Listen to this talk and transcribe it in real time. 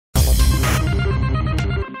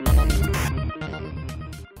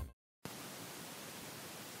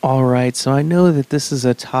All right, so I know that this is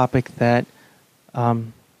a topic that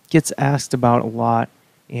um, gets asked about a lot,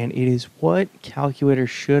 and it is what calculator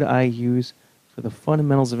should I use for the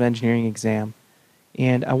Fundamentals of Engineering exam?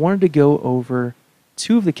 And I wanted to go over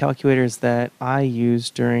two of the calculators that I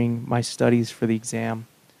used during my studies for the exam.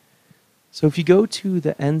 So if you go to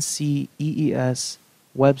the NCEES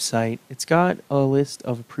website, it's got a list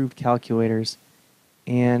of approved calculators,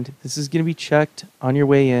 and this is going to be checked on your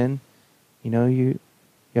way in.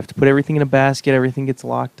 You have to put everything in a basket, everything gets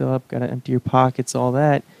locked up, got to empty your pockets, all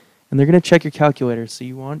that. And they're going to check your calculator. So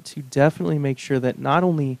you want to definitely make sure that not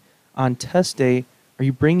only on test day are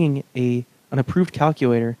you bringing an approved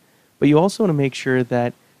calculator, but you also want to make sure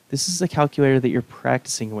that this is a calculator that you're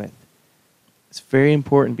practicing with. It's very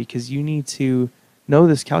important because you need to know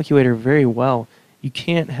this calculator very well. You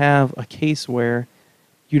can't have a case where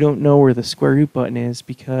you don't know where the square root button is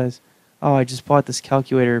because, oh, I just bought this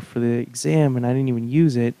calculator for the exam and I didn't even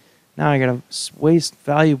use it. Now I got to waste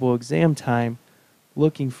valuable exam time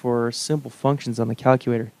looking for simple functions on the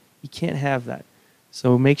calculator. You can't have that.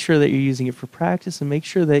 So make sure that you're using it for practice and make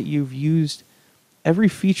sure that you've used every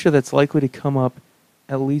feature that's likely to come up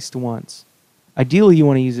at least once. Ideally, you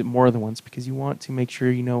want to use it more than once because you want to make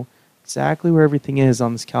sure you know exactly where everything is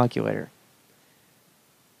on this calculator.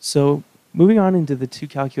 So moving on into the two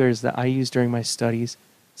calculators that I used during my studies,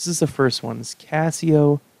 this is the first one. This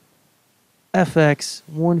Casio FX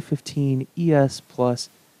 115 ES Plus.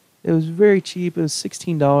 It was very cheap. It was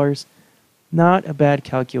 $16. Not a bad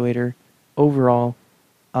calculator overall.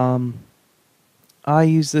 I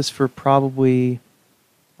used this for probably,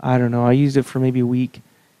 I don't know, I used it for maybe a week.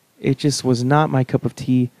 It just was not my cup of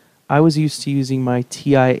tea. I was used to using my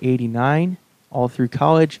TI-89 all through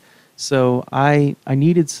college, so I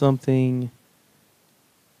needed something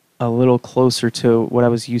a little closer to what I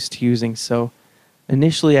was used to using. So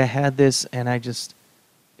initially I had this and I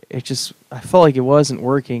felt like it wasn't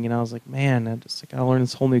working and I was like, man, I gotta learn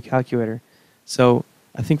this whole new calculator. So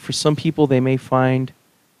I think for some people they may find,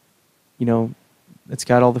 it's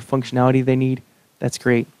got all the functionality they need. That's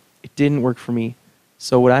great. It didn't work for me.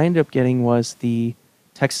 So what I ended up getting was the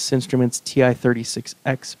Texas Instruments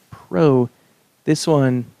TI-36X Pro. This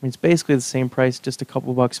one, it's basically the same price, just a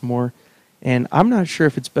couple bucks more. And I'm not sure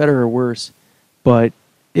if it's better or worse, but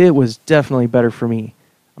it was definitely better for me.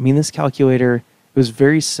 I mean, this calculator, it was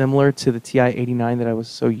very similar to the TI-89 that I was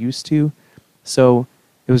so used to. So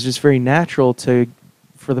it was just very natural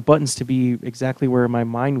for the buttons to be exactly where my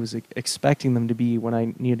mind was expecting them to be when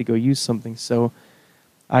I needed to go use something. So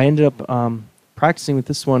I ended up practicing with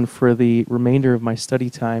this one for the remainder of my study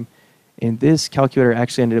time. And this calculator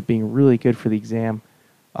actually ended up being really good for the exam.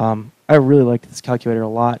 I really liked this calculator a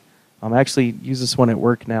lot. I actually use this one at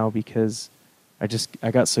work now because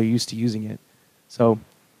I got so used to using it. So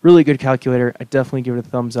really good calculator. I definitely give it a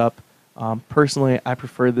thumbs up. Personally, I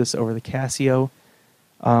prefer this over the Casio.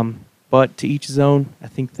 But to each his own. I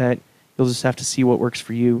think that you'll just have to see what works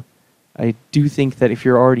for you. I do think that if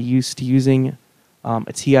you're already used to using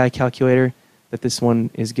a TI calculator, that this one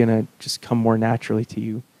is going to just come more naturally to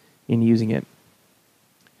you in using it.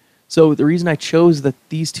 So the reason I chose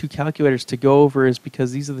these two calculators to go over is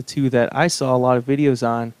because these are the two that I saw a lot of videos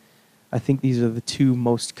on. I think these are the two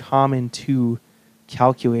most common two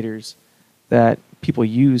calculators that people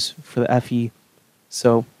use for the FE.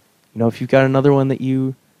 So, if you've got another one that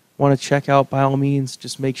you want to check out, by all means,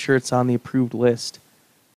 just make sure it's on the approved list.